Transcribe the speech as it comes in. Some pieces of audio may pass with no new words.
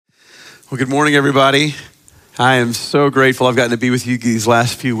Well, good morning, everybody. I am so grateful I've gotten to be with you these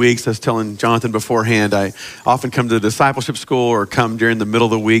last few weeks. I was telling Jonathan beforehand, I often come to discipleship school or come during the middle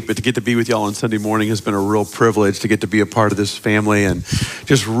of the week, but to get to be with y'all on Sunday morning has been a real privilege to get to be a part of this family and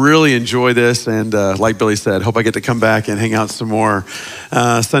just really enjoy this. And like Billy said, hope I get to come back and hang out some more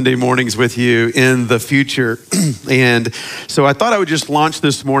Sunday mornings with you in the future. And so I thought I would just launch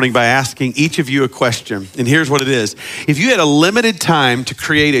this morning by asking each of you a question. And here's what it is. If you had a limited time to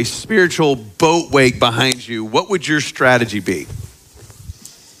create a spiritual boat wake behind you, what would your strategy be?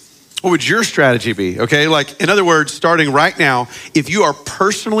 What would your strategy be? Okay, like in other words, starting right now, if you are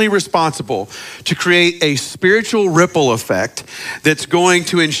personally responsible to create a spiritual ripple effect that's going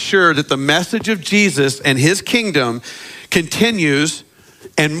to ensure that the message of Jesus and his kingdom continues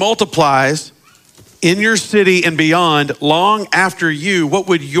and multiplies in your city and beyond long after you, what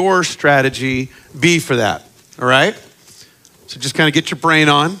would your strategy be for that? All right? So just kind of get your brain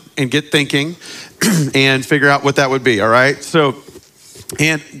on and get thinking and figure out what that would be, all right? So,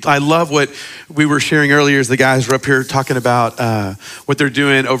 and I love what we were sharing earlier as the guys were up here talking about what they're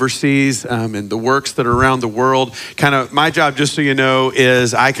doing overseas and the works that are around the world. Kind of my job, just so you know,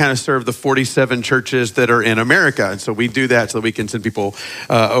 is I kind of serve the 47 churches that are in America. And so we do that so that we can send people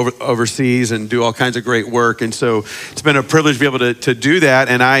overseas and do all kinds of great work. And so it's been a privilege to be able to do that.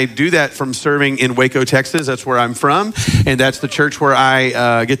 And I do that from serving in Waco, Texas. That's where I'm from. And that's the church where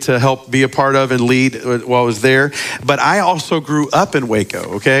I get to help be a part of and lead while I was there. But I also grew up in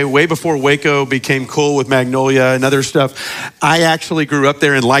Waco, okay? Way before Waco became cool with Magnolia and other stuff. I actually grew up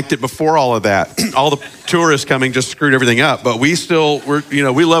there and liked it before all of that. All the tourists coming just screwed everything up, but we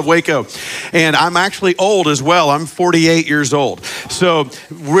love Waco. And I'm actually old as well. I'm 48 years old. So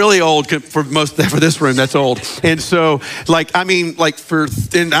really old for this room, that's old. And so and I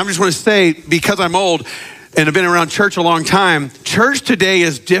just want to say, because I'm old, and have been around church a long time, church today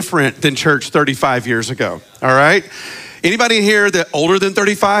is different than church 35 years ago, all right? Anybody in here that older than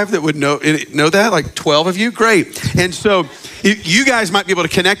 35 that would know that? Like 12 of you? Great. And so you guys might be able to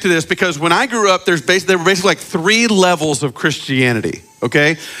connect to this because when I grew up, there were basically like 3 levels of Christianity,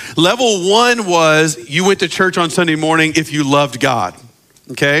 okay? Level 1 was you went to church on Sunday morning if you loved God,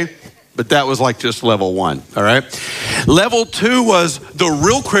 okay? But that was like just level 1, all right? Level 2 was the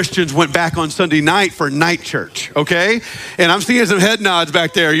real Christians went back on Sunday night for night church, okay? And I'm seeing some head nods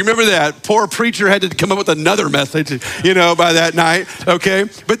back there. You remember that? Poor preacher had to come up with another message, by that night, okay?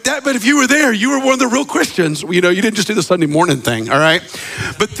 But if you were there, you were one of the real Christians. You didn't just do the Sunday morning thing, all right?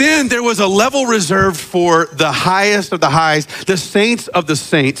 But then there was a level reserved for the highest of the highs, the saints of the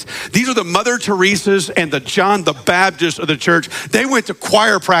saints. These are the Mother Teresa's and the John the Baptist of the church. They went to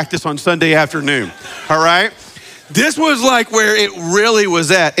choir practice on Sunday afternoon, all right? This was like where it really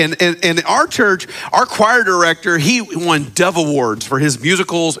was at. And our church, our choir director, he won Dove Awards for his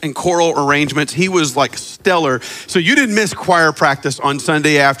musicals and choral arrangements. He was like stellar. So you didn't miss choir practice on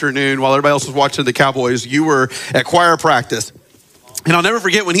Sunday afternoon while everybody else was watching the Cowboys. You were at choir practice. And I'll never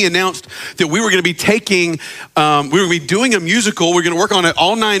forget when he announced that we were going to be doing a musical. We were going to work on it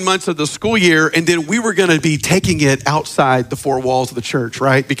all 9 months of the school year. And then we were going to be taking it outside the 4 walls of the church,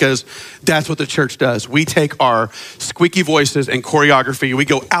 right? Because that's what the church does. We take our squeaky voices and choreography. We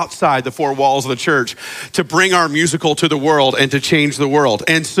go outside the 4 walls of the church to bring our musical to the world and to change the world.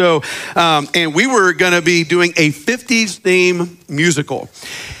 And so, and we were going to be doing a 50s theme musical.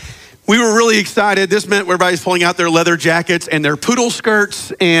 We were really excited. This meant everybody's pulling out their leather jackets and their poodle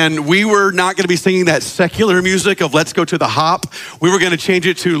skirts, and we were not going to be singing that secular music of Let's Go to the Hop. We were going to change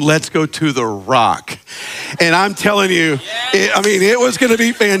it to Let's Go to the Rock. And I'm telling you, it was going to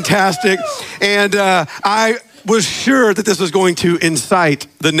be fantastic. And I was sure that this was going to incite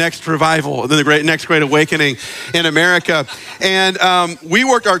the next revival, the next great awakening in America. And we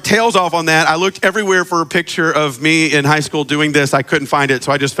worked our tails off on that. I looked everywhere for a picture of me in high school doing this. I couldn't find it,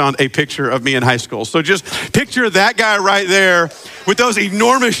 so I just found a picture of me in high school. So just picture that guy right there with those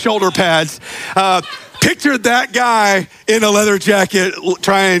enormous shoulder pads. Picture that guy in a leather jacket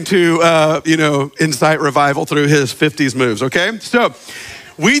trying to, incite revival through his 50s moves, okay? So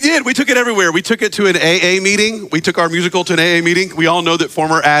we took it everywhere. We took it to an AA meeting. We took our musical to an AA meeting. We all know that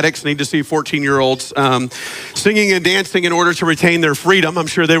former addicts need to see 14-year-olds singing and dancing in order to retain their freedom. I'm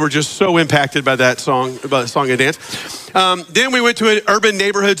sure they were just so impacted by that song and dance. Then we went to urban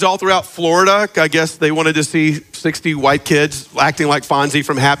neighborhoods all throughout Florida. I guess they wanted to see 60 white kids acting like Fonzie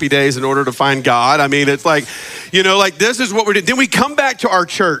from Happy Days in order to find God. I mean, it's like, this is what we did. Then we come back to our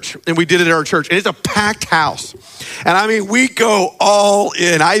church, and we did it at our church, and it's a packed house. And I mean, we go all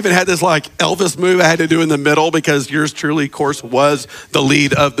in. I even had this like Elvis move I had to do in the middle because yours truly, of course, was the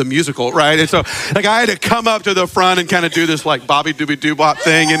lead of the musical, right? And so like I had to come up to the front and kind of do this like Bobby Doobie Doo-Wop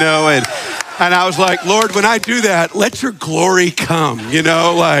thing, and And I was like, Lord, when I do that, let your glory come,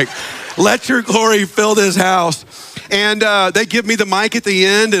 like let your glory fill this house. And they give me the mic at the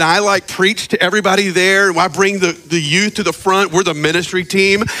end, and I like preach to everybody there. And I bring the youth to the front. We're the ministry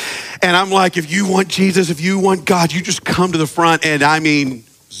team. And I'm like, if you want Jesus, if you want God, you just come to the front. And I mean,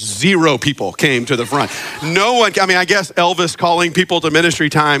 0 people came to the front. No one, I guess Elvis calling people to ministry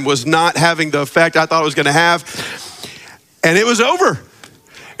time was not having the effect I thought it was going to have. And it was over.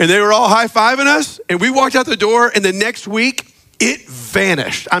 And they were all high-fiving us. And we walked out the door, and the next week, it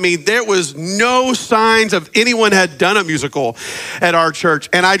vanished. There was no signs of anyone had done a musical at our church.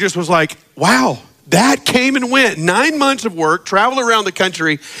 And I just was like, wow, that came and went. 9 months of work, traveled around the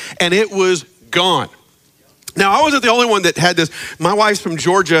country, and it was gone. Now, I wasn't the only one that had this. My wife's from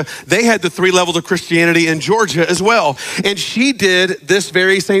Georgia. They had the 3 levels of Christianity in Georgia as well. And she did this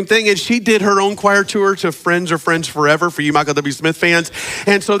very same thing. And she did her own choir tour to Friends or Friends Forever for you Michael W. Smith fans.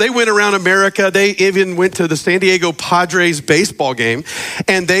 And so they went around America. They even went to the San Diego Padres baseball game.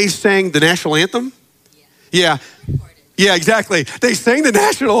 And they sang the national anthem. Yeah, exactly. They sang the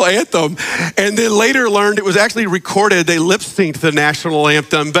national anthem and then later learned it was actually recorded. They lip synced the national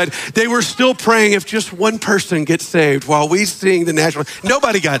anthem, but they were still praying if just one person gets saved while we sing the national.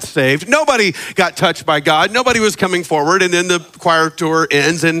 Nobody got saved. Nobody got touched by God. Nobody was coming forward. And then the choir tour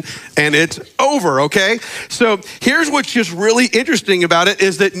ends and it's over, okay? So here's what's just really interesting about it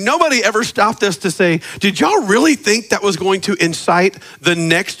is that nobody ever stopped us to say, did y'all really think that was going to incite the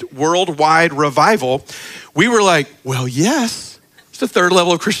next worldwide revival? We were like, well, yes, it's the 3rd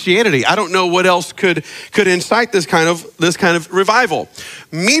level of Christianity. I don't know what else could incite this kind of revival.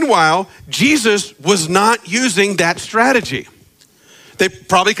 Meanwhile, Jesus was not using that strategy.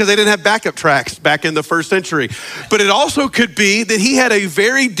 Probably because they didn't have backup tracks back in the 1st century. But it also could be that he had a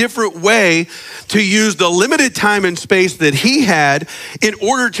very different way to use the limited time and space that he had in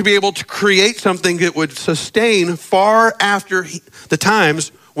order to be able to create something that would sustain far after the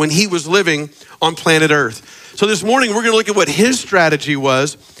times when he was living on planet Earth. So this morning, we're gonna look at what his strategy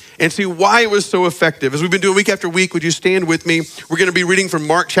was and see why it was so effective. As we've been doing week after week, would you stand with me? We're gonna be reading from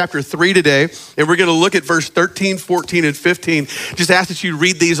Mark chapter 3 today, and we're gonna look at verse 13, 14, and 15. Just ask that you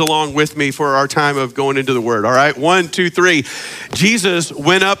read these along with me for our time of going into the word, all right? 1, 2, 3. Jesus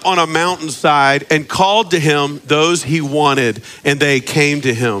went up on a mountainside and called to him those he wanted, and they came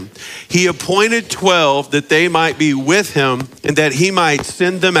to him. He appointed 12 that they might be with him and that he might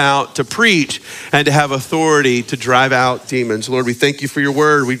send them out to preach and to have authority to drive out demons. Lord, we thank you for your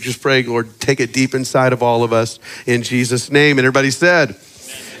word. We just pray, Lord, take it deep inside of all of us in Jesus' name. And everybody said,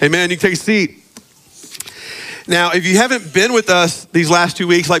 amen. You can take a seat. Now, if you haven't been with us these last 2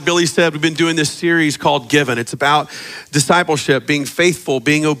 weeks, like Billy said, we've been doing this series called Given. It's about discipleship, being faithful,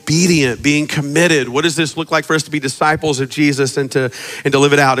 being obedient, being committed. What does this look like for us to be disciples of Jesus and to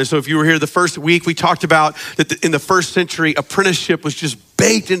live it out? And so if you were here the first week, we talked about that in the 1st century, apprenticeship was just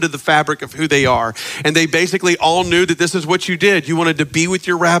baked into the fabric of who they are. And they basically all knew that this is what you did. You wanted to be with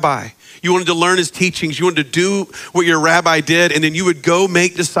your rabbi. You wanted to learn his teachings. You wanted to do what your rabbi did, and then you would go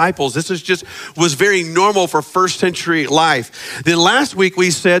make disciples. This was very normal for 1st century life. Then last week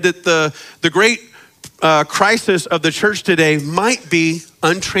we said that the great crisis of the church today might be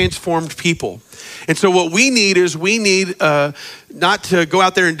untransformed people. And so what we need not to go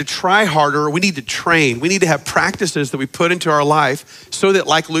out there and to try harder. We need to train. We need to have practices that we put into our life so that,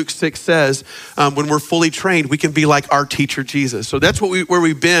 like Luke 6 says, when we're fully trained, we can be like our teacher, Jesus. So that's where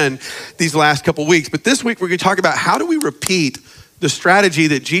we've been these last couple weeks. But this week, we're going to talk about how do we repeat the strategy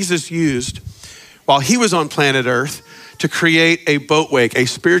that Jesus used while he was on planet Earth to create a boat wake, a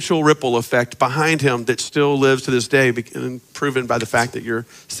spiritual ripple effect behind him that still lives to this day, and proven by the fact that you're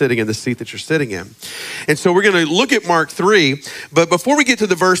sitting in the seat that you're sitting in. And so we're going to look at Mark 3, but before we get to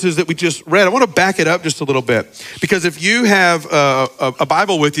the verses that we just read, I want to back it up just a little bit, because if you have a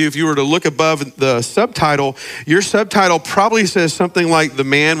Bible with you, if you were to look above the subtitle, your subtitle probably says something like the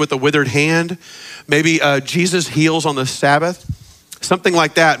man with the withered hand, maybe Jesus heals on the Sabbath. Something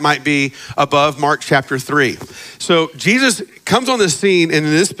like that might be above Mark chapter 3. So Jesus comes on the scene, and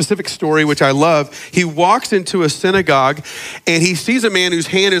in this specific story, which I love, he walks into a synagogue and he sees a man whose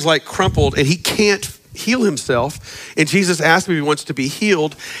hand is like crumpled and he can't heal himself. And Jesus asks him if he wants to be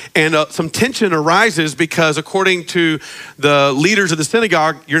healed. And some tension arises because according to the leaders of the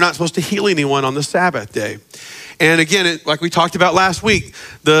synagogue, you're not supposed to heal anyone on the Sabbath day. And again, like we talked about last week,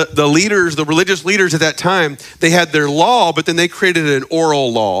 the leaders, the religious leaders at that time, they had their law, but then they created an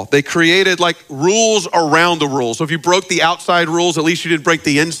oral law. They created like rules around the rules. So if you broke the outside rules, at least you didn't break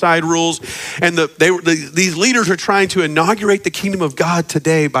the inside rules. And these leaders are trying to inaugurate the kingdom of God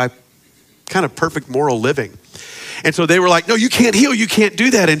today by kind of perfect moral living. And so they were like, no, you can't heal. You can't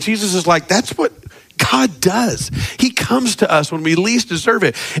do that. And Jesus is like, that's what God does. He comes to us when we least deserve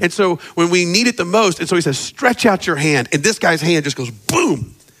it. And so when we need it the most, and so he says, stretch out your hand. And this guy's hand just goes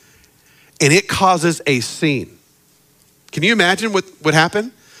boom. And it causes a scene. Can you imagine what would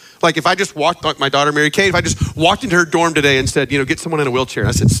happen? Like if I just walked, like my daughter Mary Kate, if I just walked into her dorm today and said, get someone in a wheelchair.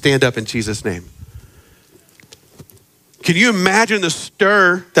 I said, stand up in Jesus' name. Can you imagine the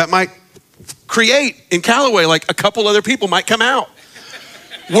stir that might create in Callaway? Like a couple other people might come out.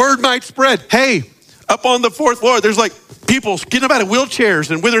 Word might spread. Hey, up on the 4th floor, there's like people getting up out of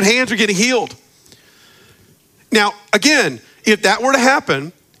wheelchairs and withered hands are getting healed. Now, again, if that were to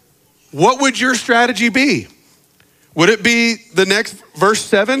happen, what would your strategy be? Would it be the next verse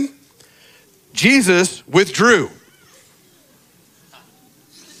 7? Jesus withdrew.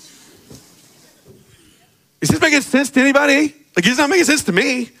 Is this making sense to anybody? Like, it's not making sense to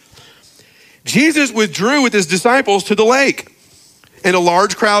me. Jesus withdrew with his disciples to the lake, and a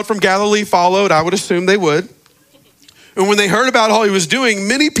large crowd from Galilee followed. I would assume they would. And when they heard about all he was doing,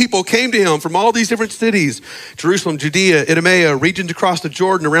 many people came to him from all these different cities, Jerusalem, Judea, Idumea, regions across the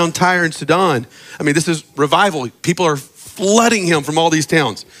Jordan, around Tyre and Sidon. I mean, this is revival. People are flooding him from all these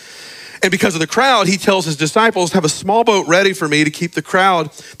towns. And because of the crowd, he tells his disciples, have a small boat ready for me to keep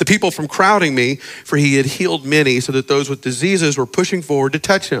the people from crowding me, for he had healed many so that those with diseases were pushing forward to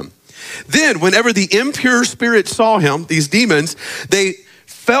touch him. Then whenever the impure spirits saw him, these demons, they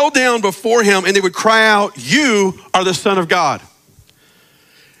fell down before him and they would cry out, you are the Son of God.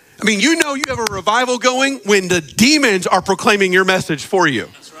 I mean, you have a revival going when the demons are proclaiming your message for you.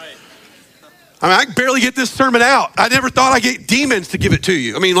 That's right. I mean, I barely get this sermon out. I never thought I'd get demons to give it to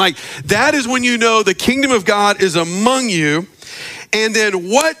you. I mean, like, that is when you know the kingdom of God is among you. And then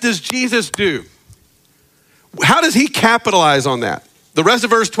what does Jesus do? How does he capitalize on that? The rest of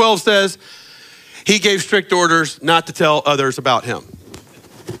verse 12 says, he gave strict orders not to tell others about him.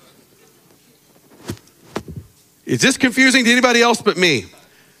 Is this confusing to anybody else but me?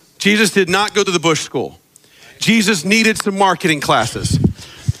 Jesus did not go to the Bush School. Jesus needed some marketing classes.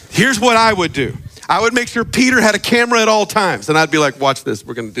 Here's what I would do. I would make sure Peter had a camera at all times. And I'd be like, watch this.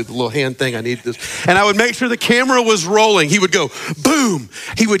 We're going to do the little hand thing. I need this. And I would make sure the camera was rolling. He would go, boom.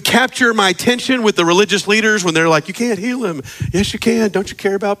 He would capture my attention with the religious leaders when they're like, you can't heal him. Yes, you can. Don't you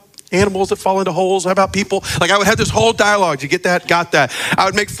care about animals that fall into holes? How about people? Like, I would have this whole dialogue. Did you get that? Got that. I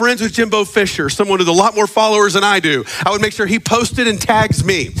would make friends with Jimbo Fisher, someone with a lot more followers than I do. I would make sure he posted and tags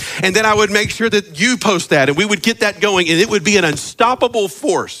me. And then I would make sure that you post that. And we would get that going. And it would be an unstoppable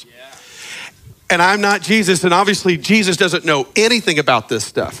force. And I'm not Jesus, and obviously Jesus doesn't know anything about this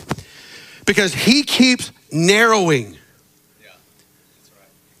stuff because he keeps narrowing. Yeah, that's right.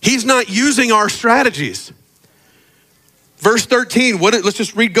 He's not using our strategies. Verse 13, let's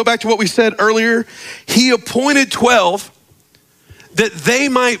just go back to what we said earlier. He appointed 12 that they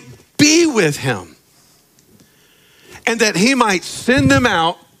might be with him and that he might send them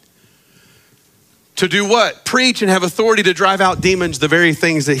out to do what? Preach and have authority to drive out demons, the very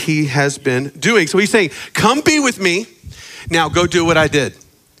things that he has been doing. So he's saying, come be with me. Now go do what I did.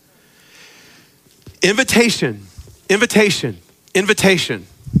 Invitation, invitation, invitation.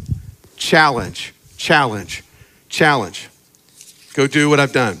 Challenge, challenge, challenge. Go do what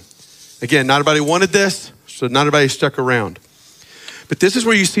I've done. Again, not everybody wanted this, so not everybody stuck around. But this is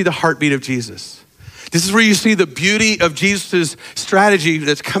where you see the heartbeat of Jesus. This is where you see the beauty of Jesus' strategy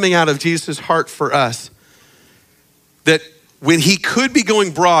that's coming out of Jesus' heart for us. That when he could be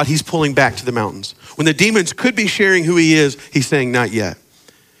going broad, he's pulling back to the mountains. When the demons could be sharing who he is, he's saying, not yet.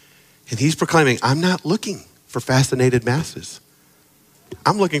 And he's proclaiming, I'm not looking for fascinated masses.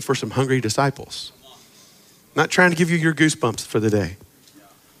 I'm looking for some hungry disciples. I'm not trying to give you your goosebumps for the day.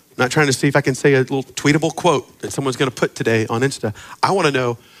 I'm not trying to see if I can say a little tweetable quote that someone's going to put today on Insta. I want to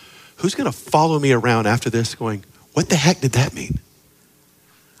know, who's going to follow me around after this going, what the heck did that mean?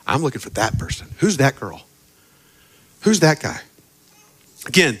 I'm looking for that person. Who's that girl? Who's that guy?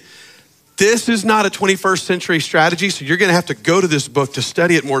 Again, this is not a 21st century strategy, so you're going to have to go to this book to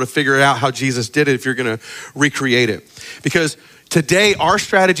study it more to figure out how Jesus did it if you're going to recreate it. Because today, our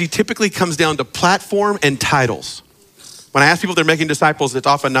strategy typically comes down to platform and titles. When I ask people if they're making disciples, it's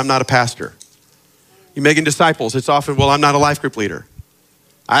often, I'm not a pastor. You're making disciples, it's often, well, I'm not a life group leader.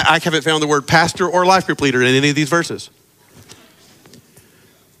 I haven't found the word pastor or life group leader in any of these verses.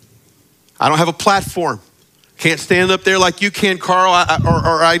 I don't have a platform. Can't stand up there like you can, Carl,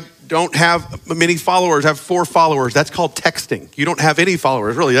 or I don't have many followers. I have 4 followers. That's called texting. You don't have any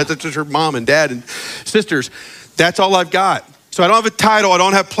followers, really. That's just your mom and dad and sisters. That's all I've got. So I don't have a title. I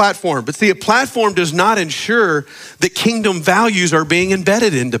don't have a platform. But see, a platform does not ensure that kingdom values are being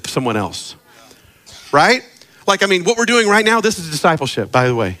embedded into someone else, right? Like, I mean, what we're doing right now, this is discipleship, by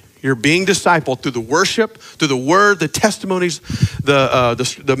the way. You're being discipled through the worship, through the word, the testimonies,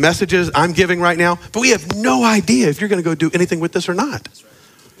 the messages I'm giving right now. But we have no idea if you're going to go do anything with this or not.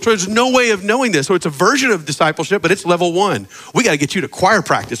 So there's no way of knowing this. So it's a version of discipleship, but it's level 1. We got to get you to choir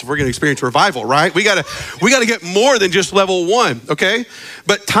practice if we're going to experience revival, right? We got to get more than just level 1, okay?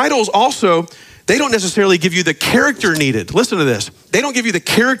 But titles also, they don't necessarily give you the character needed. Listen to this. They don't give you the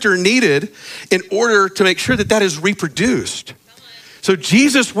character needed in order to make sure that that is reproduced. So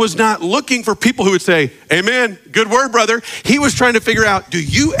Jesus was not looking for people who would say, amen, good word, brother. He was trying to figure out, do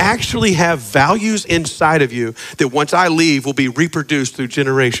you actually have values inside of you that once I leave will be reproduced through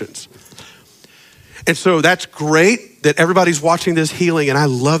generations? And so that's great that everybody's watching this healing, and I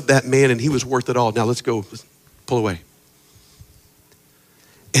love that man, and he was worth it all. Now let's go, pull away.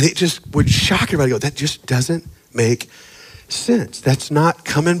 And it just would shock everybody. Go, that just doesn't make sense. That's not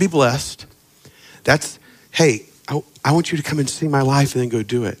come and be blessed. That's, hey, I want you to come and see my life and then go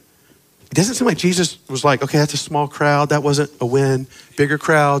do it. It doesn't seem like Jesus was like, okay, that's a small crowd. That wasn't a win. Bigger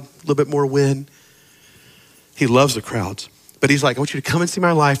crowd, a little bit more win. He loves the crowds. But he's like, I want you to come and see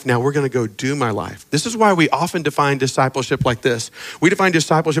my life. Now we're going to go do my life. This is why we often define discipleship like this. We define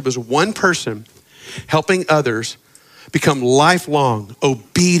discipleship as one person helping others become lifelong,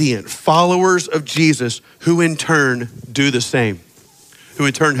 obedient followers of Jesus who in turn do the same, who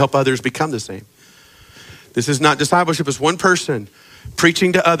in turn help others become the same. This is not discipleship. It's one person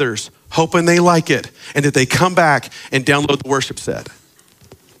preaching to others, hoping they like it, and that they come back and download the worship set.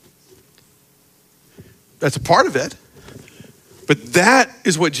 That's a part of it. But that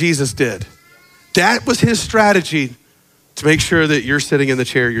is what Jesus did. That was his strategy to make sure that you're sitting in the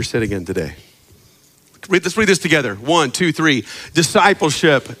chair you're sitting in today. Let's read this together. 1, 2, 3.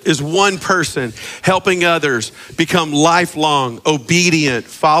 Discipleship is one person helping others become lifelong, obedient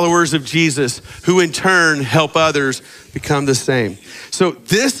followers of Jesus who in turn help others become the same. So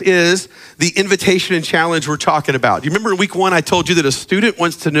this is the invitation and challenge we're talking about. You remember in week 1, I told you that a student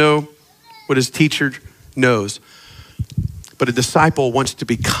wants to know what his teacher knows, but a disciple wants to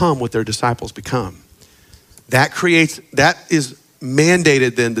become what their disciples become. That is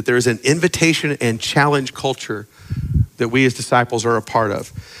mandated then that there is an invitation and challenge culture that we as disciples are a part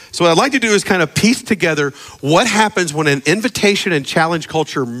of. So what I'd like to do is kind of piece together what happens when an invitation and challenge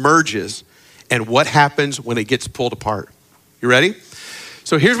culture merges and what happens when it gets pulled apart. You ready?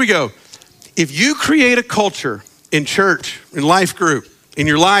 So here we go. If you create a culture in church, in life group, in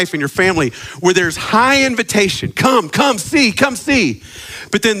your life, in your family, where there's high invitation, come see,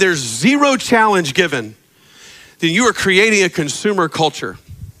 but then there's zero challenge given, then you are creating a consumer culture.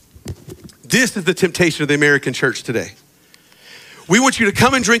 This is the temptation of the American church today. We want you to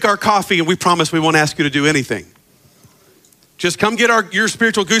come and drink our coffee, and we promise we won't ask you to do anything. Just come get your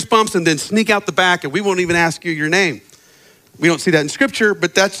spiritual goosebumps and then sneak out the back, and we won't even ask you your name. We don't see that in scripture,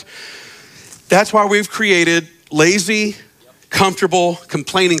 but that's why we've created lazy, comfortable,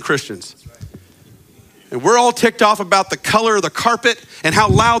 complaining Christians. And we're all ticked off about the color of the carpet and how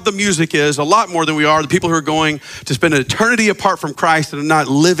loud the music is, a lot more than we are the people who are going to spend an eternity apart from Christ and are not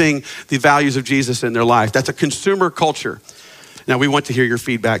living the values of Jesus in their life. That's a consumer culture. Now, we want to hear your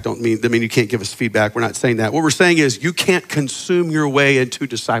feedback. That mean you can't give us feedback. We're not saying that. What we're saying is you can't consume your way into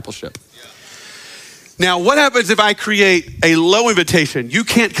discipleship. Now, what happens if I create a low invitation? You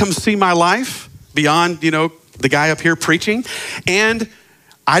can't come see my life beyond, the guy up here preaching, and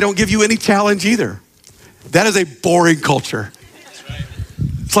I don't give you any challenge either. That is a boring culture.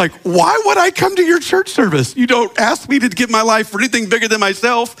 It's like, why would I come to your church service? You don't ask me to give my life for anything bigger than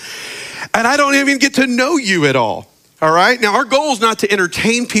myself, and I don't even get to know you at all. All right? Now, our goal is not to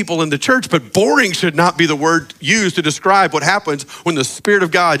entertain people in the church, but boring should not be the word used to describe what happens when the Spirit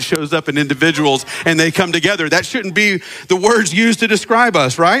of God shows up in individuals and they come together. That shouldn't be the words used to describe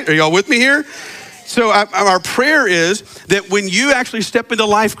us, right? Are y'all with me here? So our prayer is that when you actually step into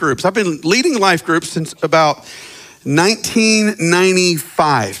life groups, I've been leading life groups since about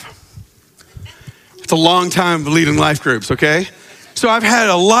 1995. It's a long time leading life groups, okay? So I've had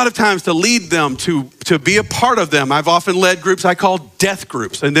a lot of times to lead them, to be a part of them. I've often led groups I call death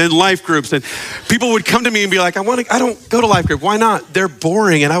groups and then life groups. And people would come to me and be like, I don't go to life group. Why not? They're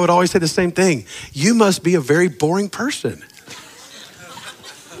boring. And I would always say the same thing. You must be a very boring person.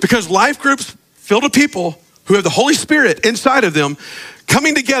 Because life groups filled with people who have the Holy Spirit inside of them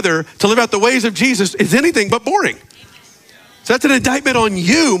coming together to live out the ways of Jesus is anything but boring. So that's an indictment on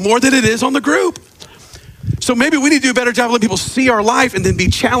you more than it is on the group. So maybe we need to do a better job of letting people see our life and then be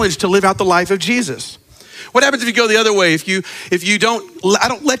challenged to live out the life of Jesus. What happens if you go the other way? I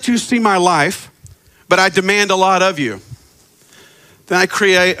don't let you see my life, but I demand a lot of you. then I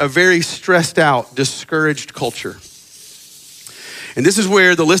create a very stressed out, discouraged culture. And this is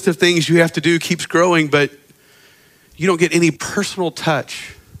where the list of things you have to do keeps growing, but you don't get any personal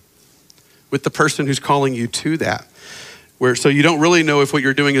touch with the person who's calling you to that. So you don't really know if what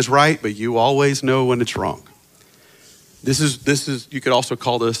you're doing is right, but you always know when it's wrong. This is you could also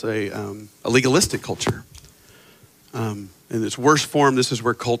call this a legalistic culture. In its worst form, this is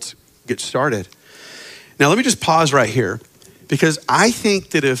where cults get started. Now, let me just pause right here, because I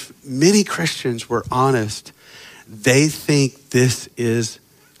think that if many Christians were honest, they think this is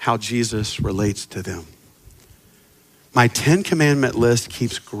how Jesus relates to them. My 10 commandment list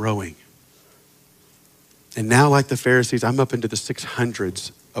keeps growing. And now, like the Pharisees, I'm up into the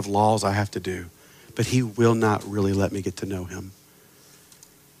 600s of laws I have to do, but he will not really let me get to know him.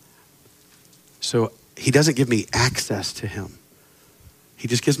 So he doesn't give me access to him. He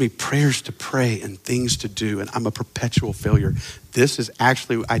just gives me prayers to pray and things to do, and I'm a perpetual failure. This is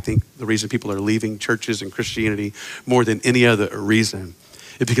actually, I think, the reason people are leaving churches and Christianity more than any other reason.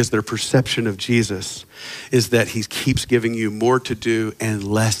 It's because their perception of Jesus is that he keeps giving you more to do and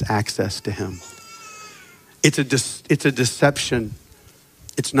less access to him. It's a deception.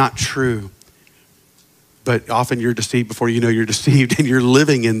 It's not true. But often you're deceived before you know you're deceived, and you're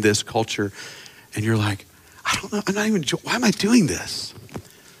living in this culture, and you're like, I don't know, why am I doing this?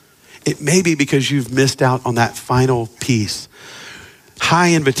 It may be because you've missed out on that final piece.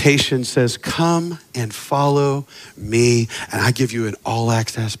 High invitation says, come and follow me, and I give you an all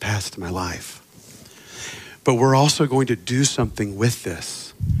access pass to my life. But we're also going to do something with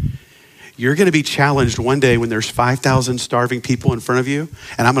this. You're going to be challenged one day when there's 5,000 starving people in front of you,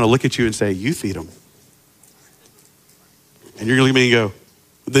 and I'm going to look at you and say, you feed them. And you're going to look at me and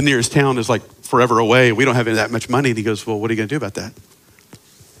go, the nearest town is like forever away. We don't have that much money. And he goes, well, what are you going to do about that?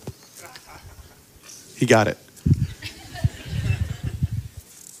 He got it.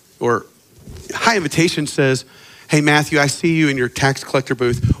 Or high invitation says, hey, Matthew, I see you in your tax collector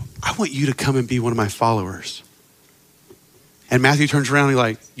booth. I want you to come and be one of my followers. And Matthew turns around and he's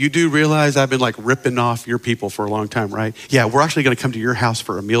like, you do realize I've been like ripping off your people for a long time, right? Yeah, we're actually going to come to your house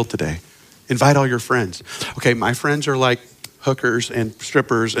for a meal today. Invite all your friends. Okay, my friends are like hookers and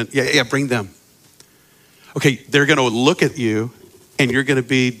strippers, and yeah, bring them. Okay, they're going to look at you and you're going to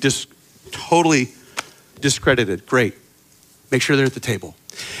be totally discredited. Great. Make sure they're at the table.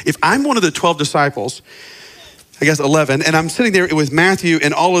 If I'm one of the 12 disciples, I guess 11, and I'm sitting there with Matthew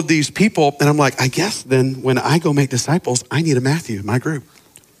and all of these people, and I'm like, I guess then when I go make disciples, I need a Matthew in my group.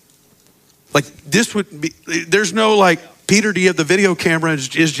 Like this would be, there's no like, Peter, do you have the video camera? Is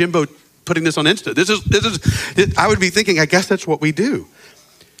Jimbo putting this on Insta? This is, I would be thinking, I guess that's what we do.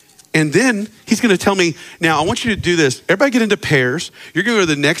 And then he's going to tell me, now I want you to do this. Everybody get into pairs. You're going to go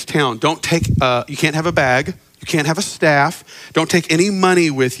to the next town. Don't take, you can't have a bag. You can't have a staff. Don't take any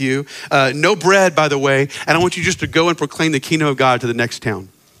money with you. No bread, by the way. And I want you just to go and proclaim the kingdom of God to the next town.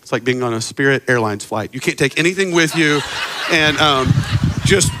 It's like being on a Spirit Airlines flight. You can't take anything with you and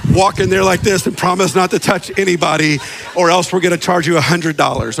just walk in there like this and promise not to touch anybody, or else we're going to charge you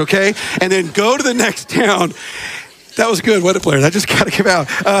 $100, okay? And then go to the next town. That was good, wasn't it, Blair? That just got to come out.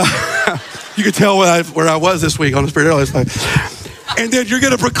 You could tell where I was this week on the Spirit Airlines flight. And then you're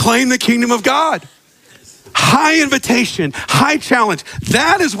going to proclaim the kingdom of God. High invitation, high challenge.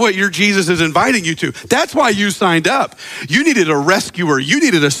 That is what your Jesus is inviting you to. That's why you signed up. You needed a rescuer. You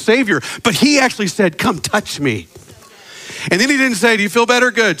needed a savior. But he actually said, come touch me. And then he didn't say, do you feel better?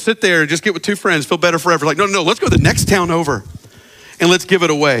 Good. Sit there. Just get with two friends. Feel better forever. Like, no, let's go to the next town over and let's give it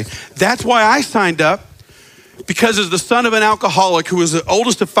away. That's why I signed up. Because as the son of an alcoholic who was the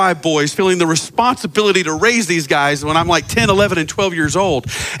oldest of 5 boys, feeling the responsibility to raise these guys when I'm like 10, 11, and 12 years old,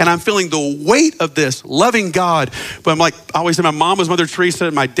 and I'm feeling the weight of this, loving God. But I'm like, I always said my mom was Mother Teresa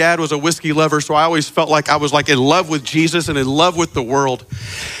and my dad was a whiskey lover, so I always felt like I was like in love with Jesus and in love with the world.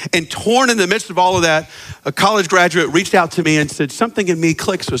 And torn in the midst of all of that, a college graduate reached out to me and said, something in me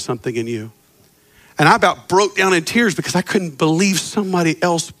clicks with something in you. And I about broke down in tears because I couldn't believe somebody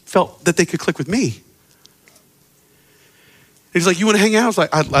else felt that they could click with me. He's like, you want to hang out? I was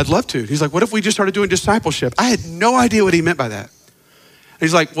like, I'd love to. He's like, what if we just started doing discipleship? I had no idea what he meant by that.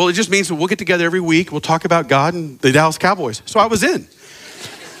 He's like, well, it just means that we'll get together every week. We'll talk about God and the Dallas Cowboys. So I was in.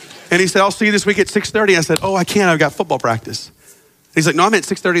 And he said, I'll see you this week at 6:30. I said, oh, I can't. I've got football practice. He's like, no, I'm at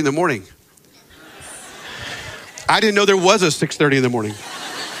 6:30 in the morning. I didn't know there was a 6:30 in the morning.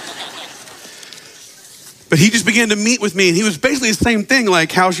 But he just began to meet with me, and he was basically the same thing, like,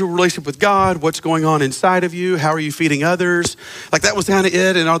 how's your relationship with God? What's going on inside of you? How are you feeding others? Like, that was kind of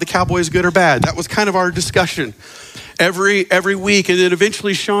it, and are the Cowboys good or bad? That was kind of our discussion every week. And then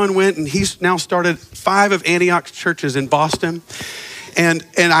eventually Sean went, and he's now started 5 of Antioch's churches in Boston. And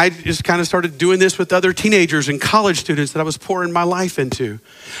I just kind of started doing this with other teenagers and college students that I was pouring my life into.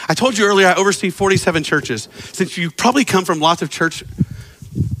 I told you earlier, I oversee 47 churches. Since you probably come from lots of church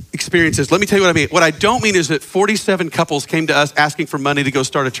experiences, let me tell you what I mean. What I don't mean is that 47 couples came to us asking for money to go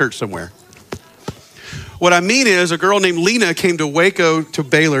start a church somewhere. What I mean is a girl named Lena came to Waco to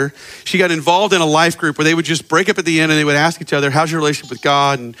Baylor. She got involved in a life group where they would just break up at the end and they would ask each other, how's your relationship with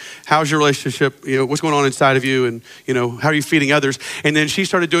God? And how's your relationship, what's going on inside of you? And, how are you feeding others? And then she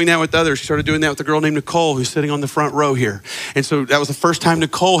started doing that with others. She started doing that with a girl named Nicole who's sitting on the front row here. And so that was the first time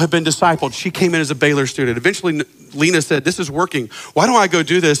Nicole had been discipled. She came in as a Baylor student. Eventually, Lena said, this is working. Why don't I go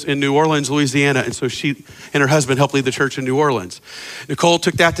do this in New Orleans, Louisiana? And so she and her husband helped lead the church in New Orleans. Nicole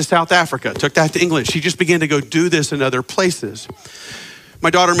took that to South Africa, took that to England. She just began to go do this in other places. My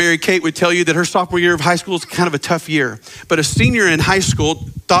daughter, Mary Kate, would tell you that her sophomore year of high school is kind of a tough year. But a senior in high school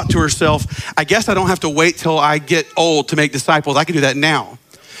thought to herself, I guess I don't have to wait till I get old to make disciples. I can do that now.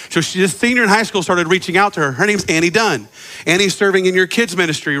 So this senior in high school started reaching out to her. Her name's Annie Dunn. Annie's serving in your kids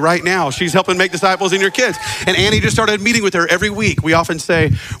ministry right now. She's helping make disciples in your kids. And Annie just started meeting with her every week. We often say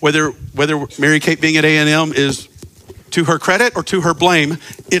whether Mary Kate being at A&M is to her credit or to her blame,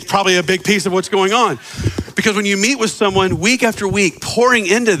 it's probably a big piece of what's going on. Because when you meet with someone week after week, pouring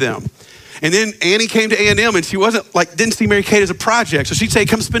into them, and then Annie came to A&M and she didn't see Mary Kate as a project. So she'd say,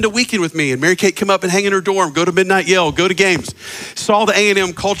 come spend a weekend with me. And Mary Kate come up and hang in her dorm, go to midnight Yale, go to games, saw the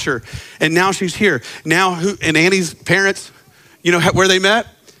A&M culture. And now she's here. And Annie's parents, where they met?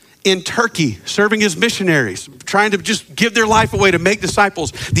 In Turkey, serving as missionaries, trying to just give their life away to make disciples.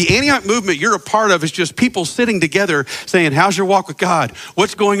 The Antioch movement you're a part of is just people sitting together saying, how's your walk with God?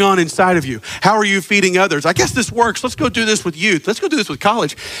 What's going on inside of you? How are you feeding others? I guess this works. Let's go do this with youth. Let's go do this with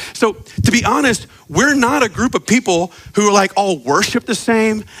college. So to be honest, we're not a group of people who are all worship the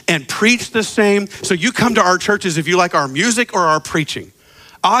same and preach the same. So you come to our churches if you like our music or our preaching.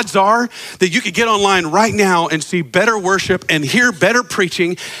 Odds are that you could get online right now and see better worship and hear better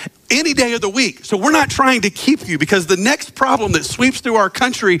preaching any day of the week. So we're not trying to keep you, because the next problem that sweeps through our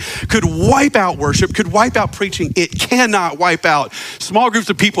country could wipe out worship, could wipe out preaching. It cannot wipe out small groups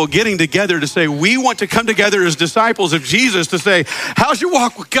of people getting together to say, we want to come together as disciples of Jesus to say, how's your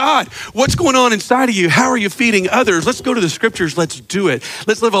walk with God? What's going on inside of you? How are you feeding others? Let's go to the scriptures. Let's do it.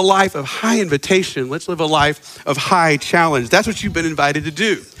 Let's live a life of high invitation. Let's live a life of high challenge. That's what you've been invited to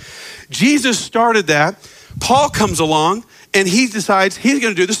do. Jesus started that. Paul comes along and he decides he's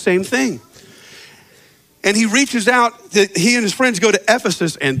going to do the same thing. And he reaches out, he and his friends go to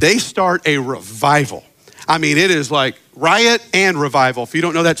Ephesus and they start a revival. I mean, it is like riot and revival. If you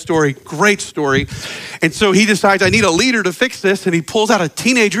don't know that story, great story. And so he decides, I need a leader to fix this. And he pulls out a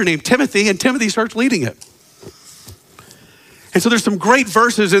teenager named Timothy, and Timothy starts leading it. And so there's some great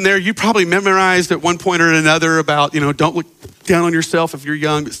verses in there you probably memorized at one point or another about, don't look down on yourself if you're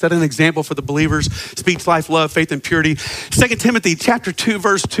young, but set an example for the believers, speech, life, love, faith, and purity. 2 Timothy chapter 2,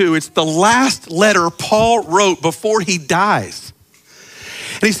 verse 2, it's the last letter Paul wrote before he dies.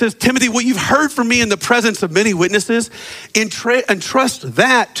 And he says, Timothy, what you've heard from me in the presence of many witnesses, entrust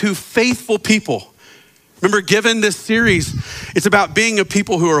that to faithful people. Remember, given this series, it's about being a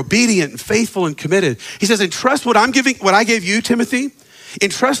people who are obedient and faithful and committed. He says, entrust what I gave you, Timothy,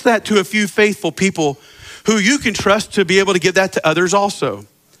 entrust that to a few faithful people who you can trust to be able to give that to others also.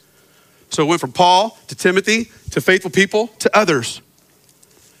 So it went from Paul to Timothy to faithful people to others.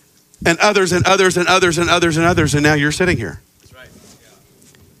 And others and others and others and others and others. And now you're sitting here. That's right.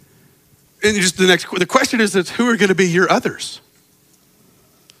 Yeah. And just the question is who are going to be your others?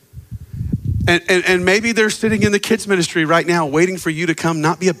 And maybe they're sitting in the kids ministry right now waiting for you to come,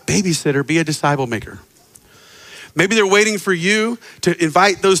 not be a babysitter, be a disciple maker. Maybe they're waiting for you to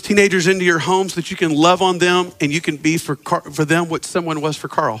invite those teenagers into your home so that you can love on them and you can be for them what someone was for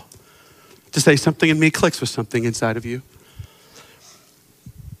Carl. To say something in me clicks with something inside of you.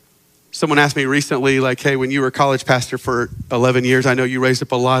 Someone asked me recently, hey, when you were a college pastor for 11 years, I know you raised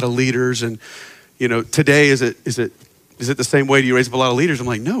up a lot of leaders, and today is it the same way? Do you raise up a lot of leaders? I'm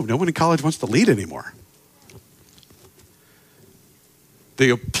like, no one in college wants to lead anymore.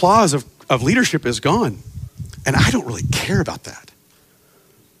 The applause of leadership is gone. And I don't really care about that.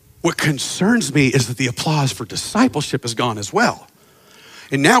 What concerns me is that the applause for discipleship is gone as well.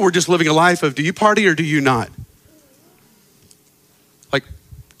 And now we're just living a life of, do you party or do you not?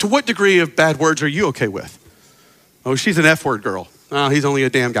 To what degree of bad words are you okay with? Oh, she's an F-word girl. Oh, he's only a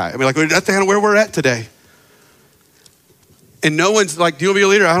damn guy. I mean, that's kind of where we're at today. And no one's like, do you want to be a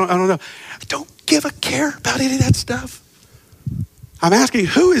leader? I don't know. I don't give a care about any of that stuff. I'm asking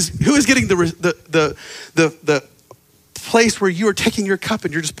who is getting the place where you are taking your cup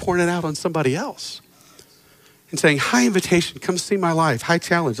and you're just pouring it out on somebody else. and saying, high invitation, come see my life, high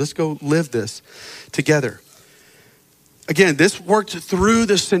challenge, let's go live this together. Again, this worked through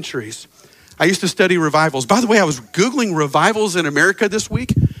the centuries. I used to study revivals. By the way, I was Googling revivals in America this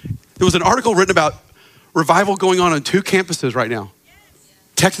week. There was an article written about revival going on 2 campuses right now.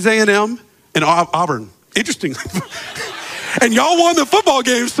 Texas A&M and Auburn. Interesting. And y'all won the football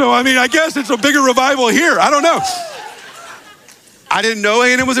game, so I guess it's a bigger revival here. I don't know. I didn't know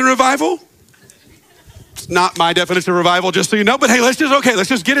A&M was in revival. It's not my definition of revival, just so you know, but hey, let's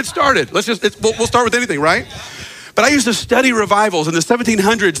just get it started. We'll start with anything, right? But I used to study revivals. In the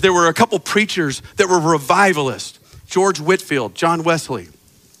 1700s, there were a couple preachers that were revivalists. George Whitefield, John Wesley.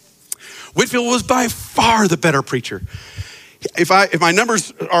 Whitefield was by far the better preacher. If my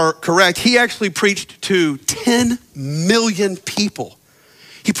numbers are correct, he actually preached to 10 million people.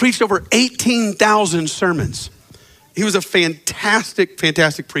 He preached over 18,000 sermons. He was a fantastic,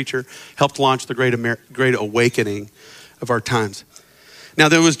 fantastic preacher, helped launch the great awakening of our times. Now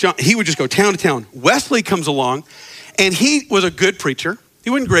there was John, he would just go town to town. Wesley comes along, and he was a good preacher. He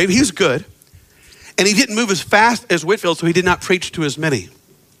wasn't great, he was good. And he didn't move as fast as Whitefield, so he did not preach to as many.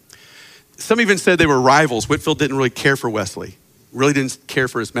 Some even said they were rivals. Whitefield didn't really care for Wesley, really didn't care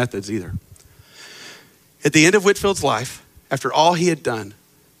for his methods either. At the end of Whitefield's life, after all he had done,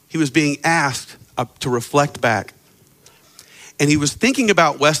 he was being asked to reflect back. And he was thinking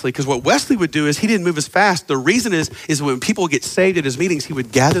about Wesley, because what Wesley would do is he didn't move as fast. The reason is when people get saved at his meetings, he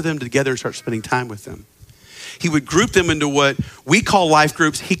would gather them together and start spending time with them. He would group them into what we call life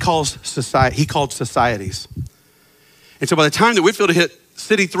groups. He called societies. And so by the time that Whitefield hit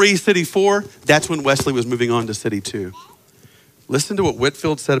city 3, city 4, that's when Wesley was moving on to city 2. Listen to what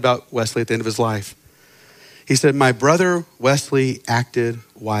Whitefield said about Wesley at the end of his life. He said, my brother Wesley acted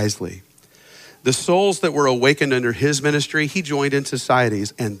wisely. The souls that were awakened under his ministry, he joined in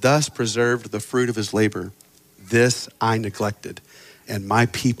societies and thus preserved the fruit of his labor. This I neglected, and my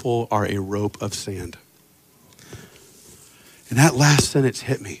people are a rope of sand. And that last sentence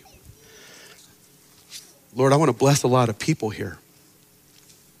hit me. Lord, I want to bless a lot of people here.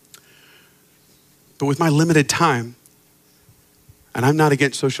 But with my limited time, and I'm not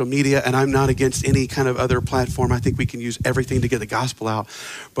against social media, and I'm not against any kind of other platform. I think we can use everything to get the gospel out.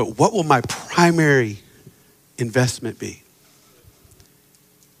 But what will my primary investment be?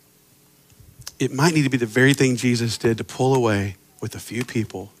 It might need to be the very thing Jesus did, to pull away with a few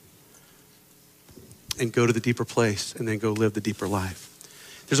people and go to the deeper place and then go live the deeper life.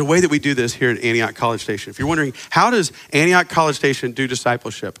 There's a way that we do this here at Antioch College Station. If you're wondering, how does Antioch College Station do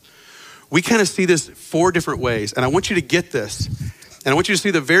discipleship? We kind of see this 4 different ways, and I want you to get this. And I want you to see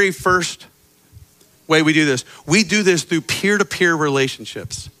the very first way we do this. We do this through peer-to-peer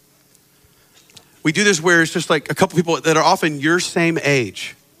relationships. We do this where it's just like a couple people that are often your same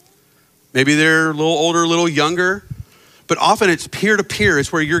age. Maybe they're a little older, a little younger, but often it's peer-to-peer.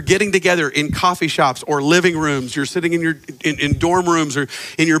 It's where you're getting together in coffee shops or living rooms. You're sitting in dorm rooms or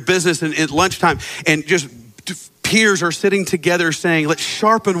in your business and at lunchtime, and just peers are sitting together saying, let's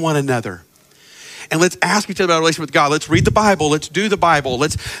sharpen one another. And let's ask each other about our relationship with God. Let's read the Bible. Let's do the Bible.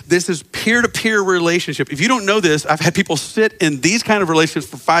 This is peer-to-peer relationship. If you don't know this, I've had people sit in these kind of relationships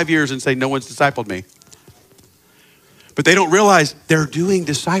for 5 years and say, no one's discipled me. But they don't realize they're doing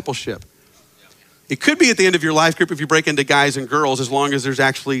discipleship. It could be at the end of your life group if you break into guys and girls, as long as there's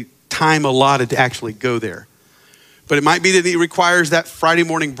actually time allotted to actually go there. But it might be that it requires that Friday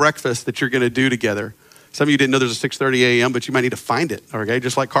morning breakfast that you're gonna do together. Some of you didn't know there's a 6:30 a.m., but you might need to find it, okay?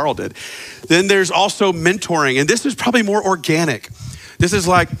 Just like Carl did. Then there's also mentoring, and this is probably more organic. This is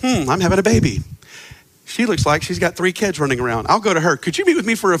like, I'm having a baby. She looks like she's got 3 kids running around. I'll go to her. Could you meet with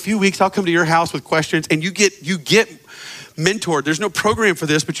me for a few weeks? I'll come to your house with questions, and you get mentored. There's no program for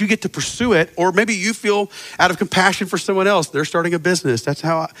this, but you get to pursue it. Or maybe you feel out of compassion for someone else. They're starting a business. That's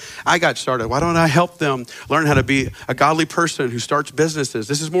how I got started. Why don't I help them learn how to be a godly person who starts businesses?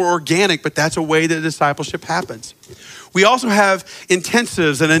 This is more organic, but that's a way that discipleship happens. We also have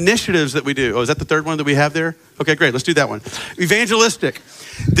intensives and initiatives that we do. Oh, is that the third one that we have there? Okay, great. Let's do that one. Evangelistic.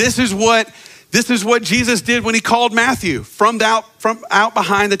 This is what Jesus did when he called Matthew from out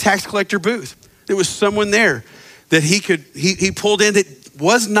behind the tax collector booth. There was someone there that he pulled in that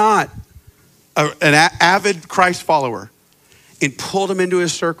was not an avid Christ follower, and pulled him into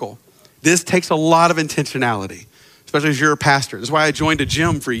his circle. This takes a lot of intentionality, especially as you're a pastor. That's why I joined a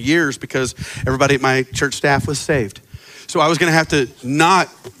gym for years, because everybody at my church staff was saved. So I was gonna have to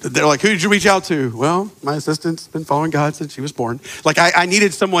they're like, who did you reach out to? Well, my assistant's been following God since she was born. Like I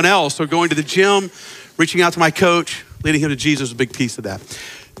needed someone else. So going to the gym, reaching out to my coach, leading him to Jesus was a big piece of that.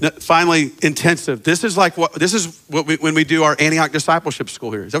 Finally, intensive. This is when we do our Antioch Discipleship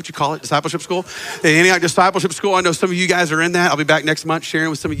School here. Is that what you call it? Discipleship School? The Antioch Discipleship School. I know some of you guys are in that. I'll be back next month sharing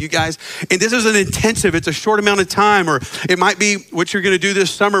with some of you guys. And this is an intensive. It's a short amount of time, or it might be what you're going to do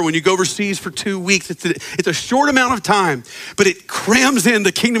this summer when you go overseas for 2 weeks. It's a short amount of time, but it crams in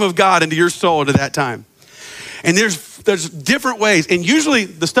the kingdom of God into your soul at that time. And there's different ways. And usually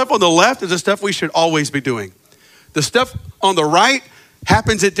the stuff on the left is the stuff we should always be doing. The stuff on the right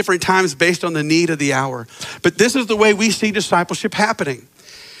happens at different times based on the need of the hour. But this is the way we see discipleship happening.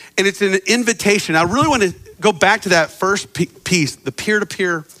 And it's an invitation. I really want to go back to that first piece, the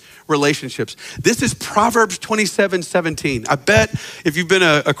peer-to-peer relationships. This is Proverbs 27:17. I bet if you've been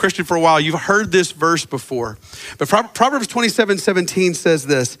a Christian for a while, you've heard this verse before. But Proverbs 27:17 says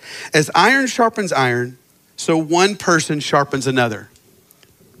this: as iron sharpens iron, so one person sharpens another.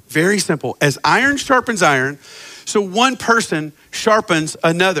 Very simple. As iron sharpens iron, so one person sharpens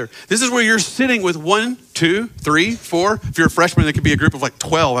another. This is where you're sitting with 1, 2, 3, 4. If you're a freshman, it could be a group of like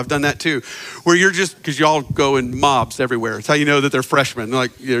 12. I've done that too. Where you're just, because y'all go in mobs everywhere. It's how you know that they're freshmen.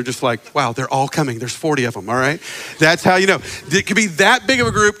 Like, you're just like, wow, they're all coming. There's 40 of them, all right? That's how you know. It could be that big of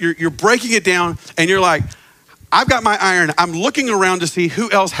a group. You're breaking it down and you're like, I've got my iron. I'm looking around to see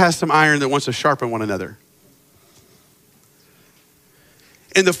who else has some iron that wants to sharpen one another.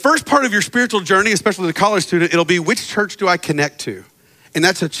 In the first part of your spiritual journey, especially as a college student, it'll be, which church do I connect to? And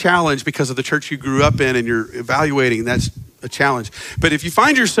that's a challenge because of the church you grew up in and you're evaluating. That's a challenge. But if you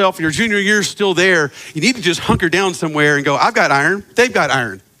find yourself your junior year still there, you need to just hunker down somewhere and go, I've got iron, they've got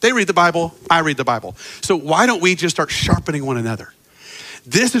iron. They read the Bible, I read the Bible. So why don't we just start sharpening one another?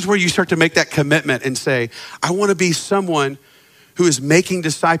 This is where you start to make that commitment and say, I want to be someone who is making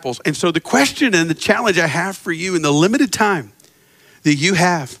disciples. And so the question and the challenge I have for you in the limited time that you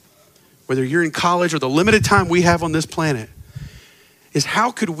have, whether you're in college or the limited time we have on this planet, is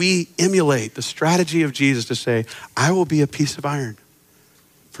how could we emulate the strategy of Jesus to say, I will be a piece of iron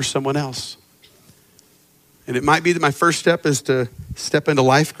for someone else. And it might be that my first step is to step into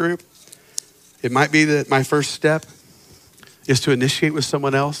life group. It might be that my first step is to initiate with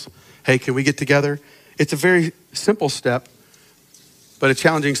someone else. Hey, can we get together? It's a very simple step, but a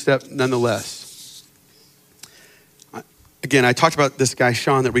challenging step nonetheless. Again, I talked about this guy,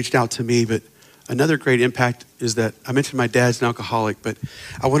 Sean, that reached out to me, but another great impact is that I mentioned my dad's an alcoholic, but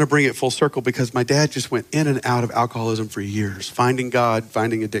I want to bring it full circle because my dad just went in and out of alcoholism for years, finding God,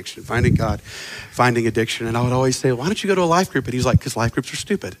 finding addiction, finding God, finding addiction. And I would always say, why don't you go to a life group? And he's like, because life groups are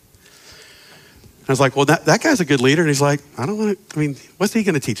stupid. And I was like, well, that guy's a good leader. And he's like, what's he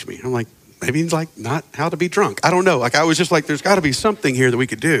going to teach me? And I'm like, maybe he's like, not how to be drunk. I don't know. Like, I was just like, there's got to be something here that we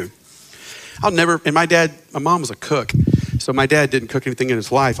could do. And my mom was a cook. So my dad didn't cook anything in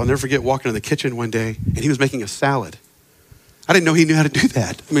his life. I'll never forget walking in the kitchen one day and he was making a salad. I didn't know he knew how to do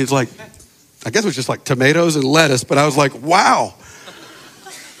that. I mean, it's like, I guess it was just like tomatoes and lettuce, but I was like, wow.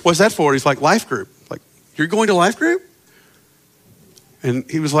 What's that for? He's like, life group. Like, you're going to life group? And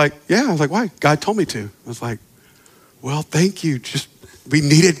he was like, yeah. I was like, why? God told me to. I was like, well, thank you. We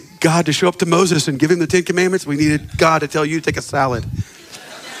needed God to show up to Moses and give him the 10 Commandments. We needed God to tell you to take a salad.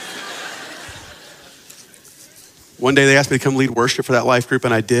 One day they asked me to come lead worship for that life group,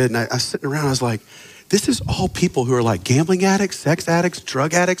 and I did. And I was sitting around, I was like, this is all people who are like gambling addicts, sex addicts,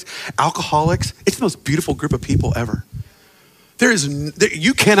 drug addicts, alcoholics. It's the most beautiful group of people ever.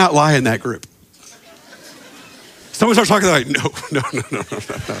 You cannot lie in that group. Someone starts talking, they're like, no.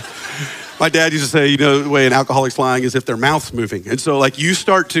 My dad used to say, the way an alcoholic's lying is if their mouth's moving. And so like you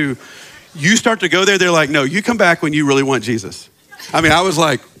start to go there, they're like, no, you come back when you really want Jesus. I mean, I was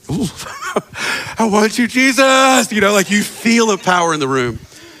like, ooh, I want you, Jesus. Like you feel the power in the room.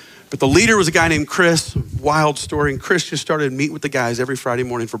 But the leader was a guy named Chris, wild story. And Chris just started meeting with the guys every Friday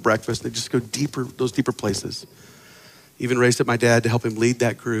morning for breakfast. They just go deeper, those deeper places. Even raised up my dad to help him lead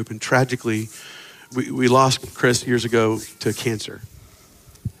that group. And tragically, we lost Chris years ago to cancer.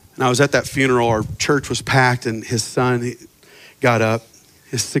 And I was at that funeral. Our church was packed and his son got up,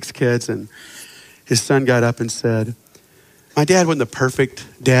 his 6 kids, and his son got up and said, my dad wasn't the perfect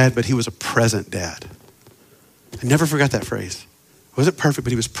dad, but he was a present dad. I never forgot that phrase. He wasn't perfect,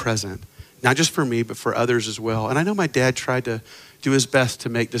 but he was present. Not just for me, but for others as well. And I know my dad tried to do his best to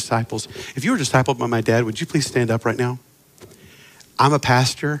make disciples. If you were discipled by my dad, would you please stand up right now? I'm a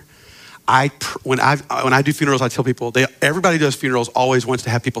pastor. When I do funerals, I tell people, everybody who does funerals always wants to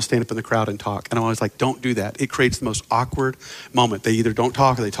have people stand up in the crowd and talk. And I'm always like, don't do that. It creates the most awkward moment. They either don't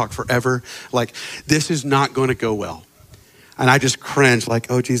talk or they talk forever. Like, this is not going to go well. And I just cringed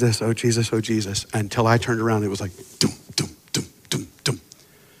like, oh, Jesus, oh, Jesus, oh, Jesus. Until I turned around, it was like, dum, dum, dum, dum, dum.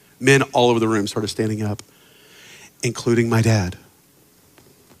 Men all over the room started standing up, including my dad.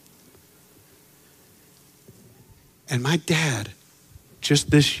 And my dad, just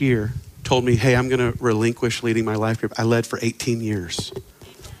this year, told me, hey, I'm going to relinquish leading my life group. I led for 18 years.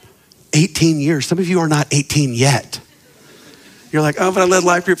 18 years. Some of you are not 18 yet. You're like, oh, but I led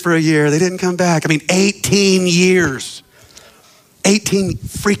life group for a year. They didn't come back. I mean, 18 years. 18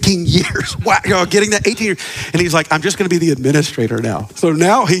 freaking years. Wow, you're getting that 18 years. And he's like, I'm just going to be the administrator now. So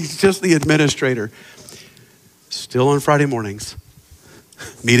now he's just the administrator. Still on Friday mornings,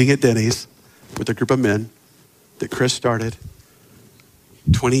 meeting at Denny's with a group of men that Chris started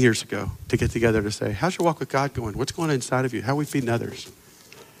 20 years ago to get together to say, how's your walk with God going? What's going on inside of you? How are we feeding others?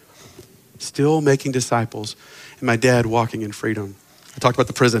 Still making disciples. And my dad walking in freedom. I talked about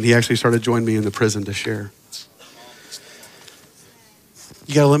the prison. He actually started joining me in the prison to share.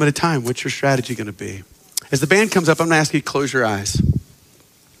 You got a limited time. What's your strategy going to be? As the band comes up, I'm going to ask you to close your eyes.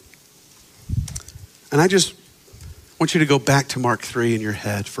 And I just want you to go back to Mark 3 in your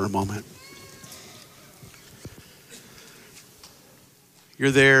head for a moment.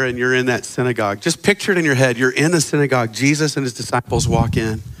 You're there and you're in that synagogue. Just picture it in your head. You're in the synagogue. Jesus and his disciples walk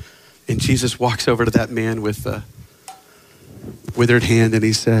in. And Jesus walks over to that man with the withered hand and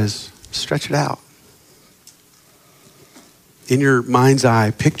he says, stretch it out. In your mind's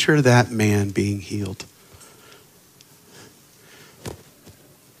eye, picture that man being healed.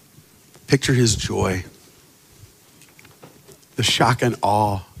 Picture his joy, the shock and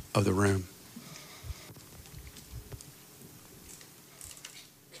awe of the room.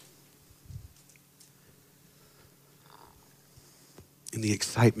 In the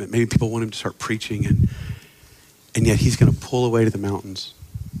excitement, maybe people want him to start preaching and yet he's going to pull away to the mountains.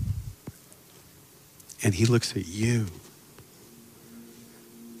 And he looks at you.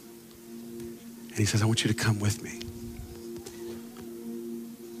 And he says, I want you to come with me.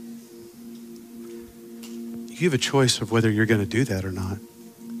 You have a choice of whether you're going to do that or not.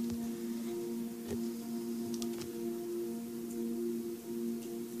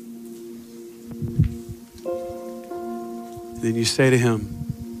 Then you say to him,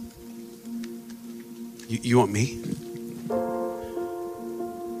 you want me?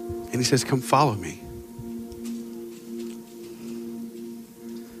 And he says, come follow me.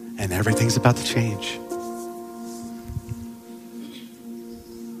 And everything's about to change.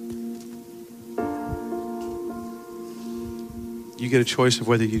 You get a choice of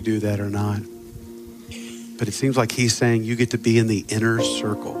whether you do that or not. But it seems like he's saying you get to be in the inner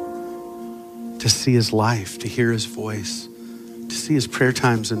circle, to see his life, to hear his voice, to see his prayer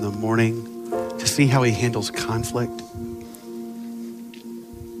times in the morning, to see how he handles conflict,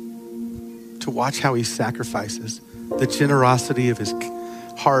 to watch how he sacrifices, the generosity of his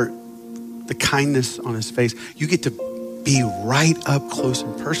heart, the kindness on his face. You get to be right up close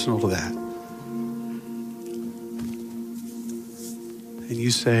and personal to that. And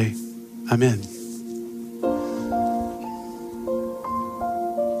you say, I'm in.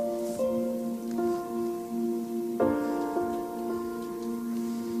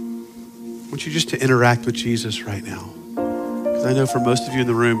 I want you just to interact with Jesus right now. Because I know for most of you in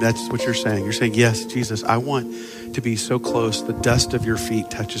the room, that's what you're saying. You're saying, yes, Jesus, I want to be so close, the dust of your feet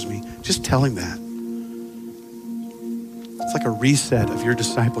touches me. Just tell him that. It's like a reset of your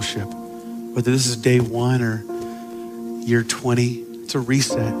discipleship. Whether this is day 1 or year 20, it's a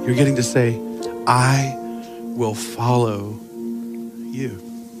reset. You're getting to say, I will follow you.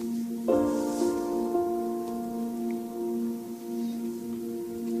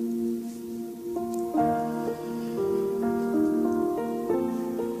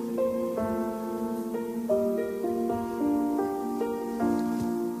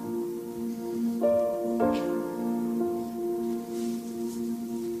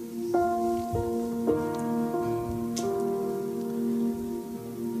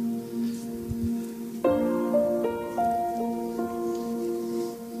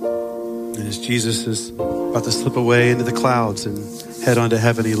 Jesus is about to slip away into the clouds and head on to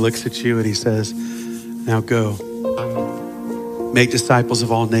heaven. He looks at you and he says, now go, make disciples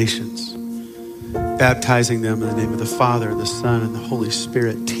of all nations, baptizing them in the name of the Father, the Son, and the Holy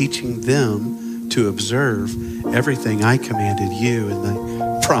Spirit, teaching them to observe everything I commanded you. And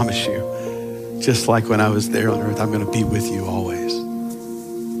I promise you, just like when I was there on earth, I'm going to be with you always.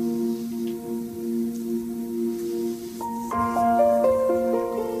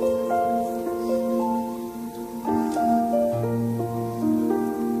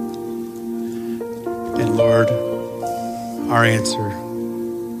 Lord, our answer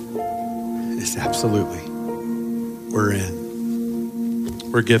is absolutely. We're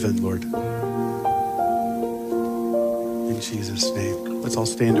in. We're given, Lord. In Jesus' name. Let's all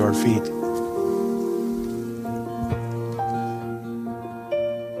stand to our feet.